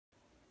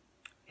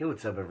Hey,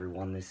 what's up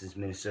everyone? This is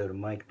Minnesota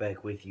Mike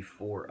back with you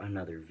for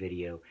another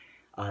video.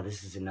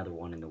 This is another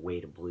one in the Way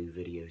to Blue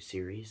video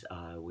series,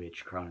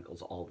 which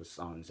chronicles all the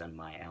songs on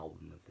my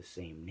album of the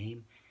same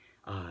name.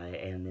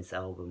 And this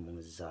album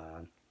was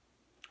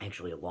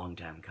actually a long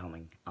time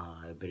coming,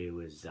 but it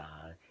was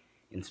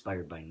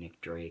inspired by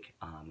Nick Drake.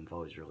 I've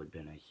always really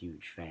been a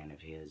huge fan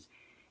of his,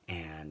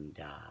 and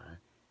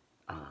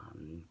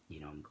I'm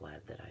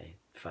glad that I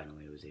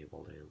finally was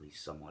able to at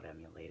least somewhat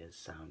emulate his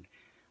sound.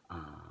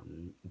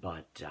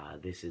 But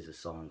this is a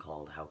song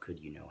called How Could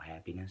You Know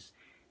Happiness,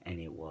 and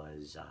it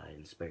was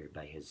inspired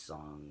by his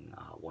song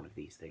One of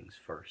These Things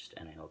First,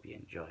 and I hope you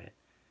enjoy it.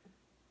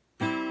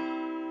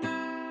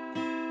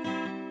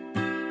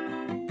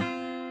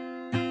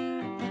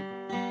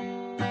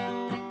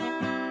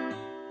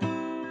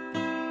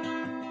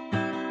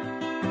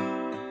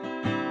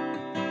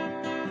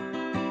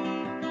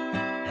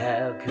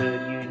 How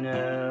could you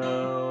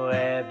know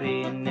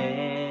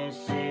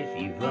happiness if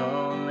you've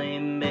only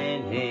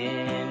been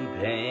in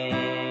pain?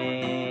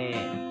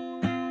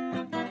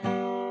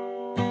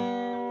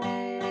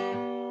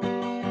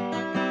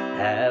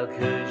 How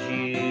could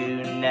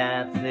you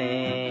not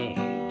think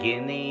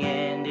in the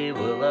end it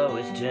will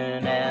always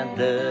turn out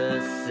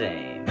the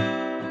same?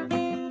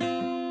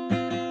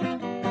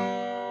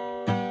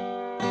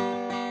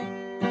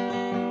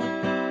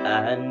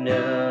 I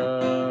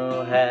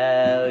know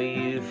how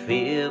you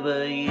feel,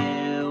 but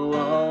you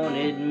won't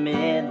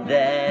admit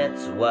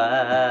that's why.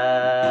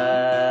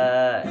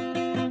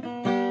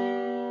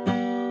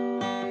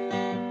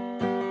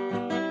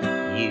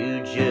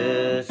 You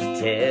just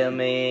tell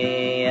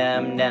me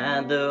I'm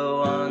not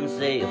the one,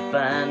 so you'll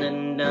find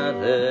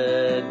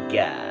another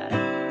guy.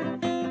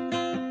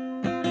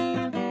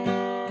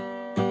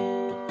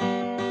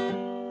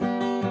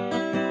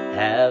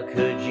 How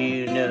could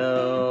you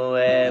know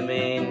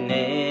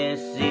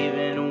happiness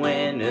even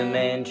when a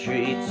man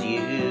treats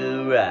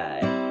you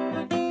right?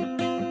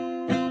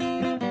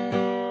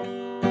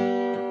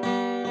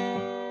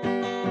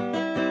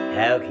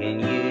 How can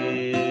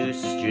you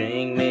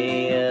string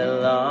me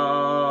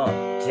along?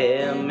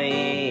 Tell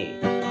me,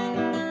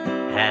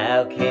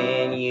 how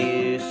can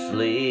you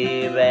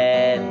sleep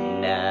at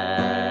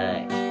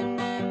night?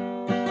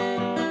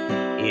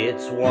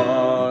 It's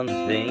one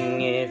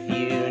thing if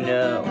you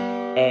know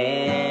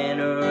and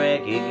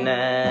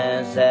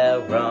recognize how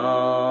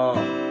wrong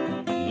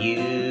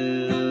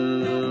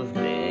you've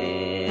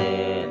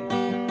been,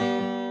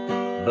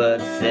 but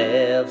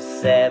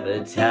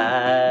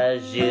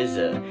self-sabotage is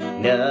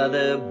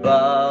another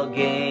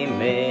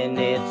ballgame, and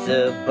it's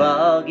a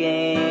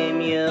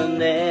ballgame you'll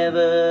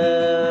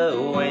never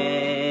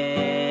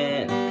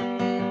win.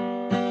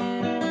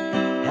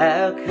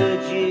 How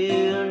could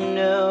you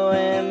know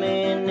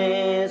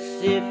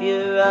happiness if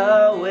you're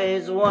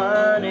always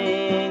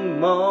wanting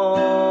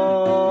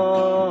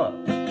more?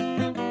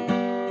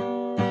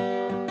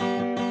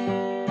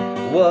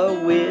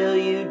 What will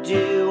you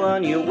do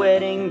on your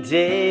wedding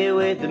day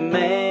with a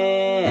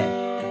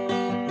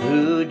man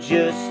who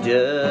just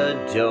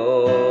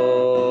adores?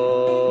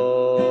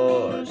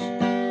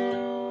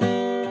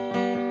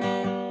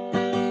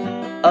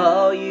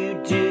 All you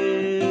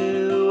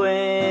do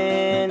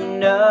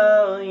and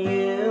all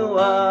you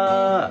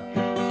are,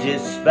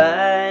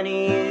 despite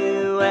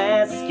you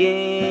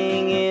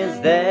asking, is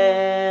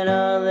that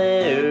all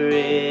there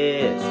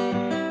is?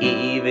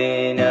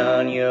 Even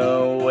on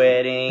your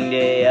wedding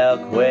day I'll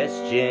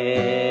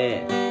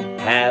question,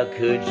 how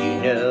could you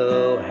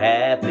know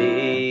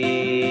happiness?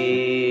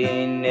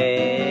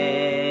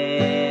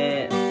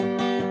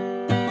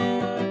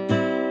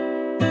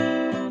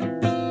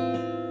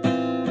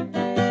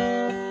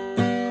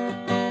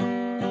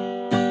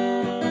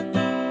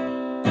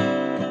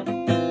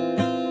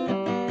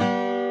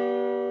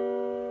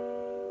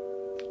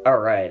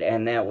 Alright,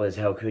 and that was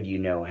How Could You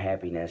Know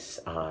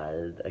Happiness,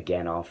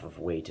 again off of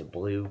Way to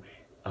Blue.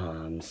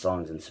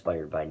 Songs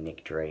inspired by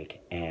Nick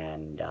Drake,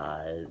 and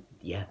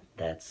yeah,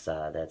 that's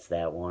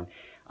that one.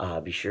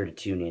 Be sure to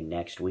tune in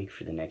next week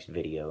for the next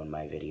video in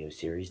my video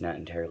series. Not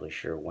entirely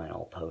sure when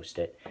I'll post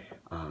it.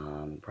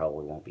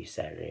 Probably won't be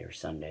Saturday or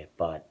Sunday,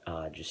 but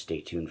just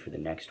stay tuned for the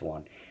next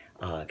one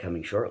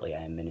coming shortly.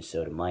 I am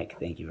Minnesota Mike.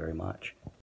 Thank you very much.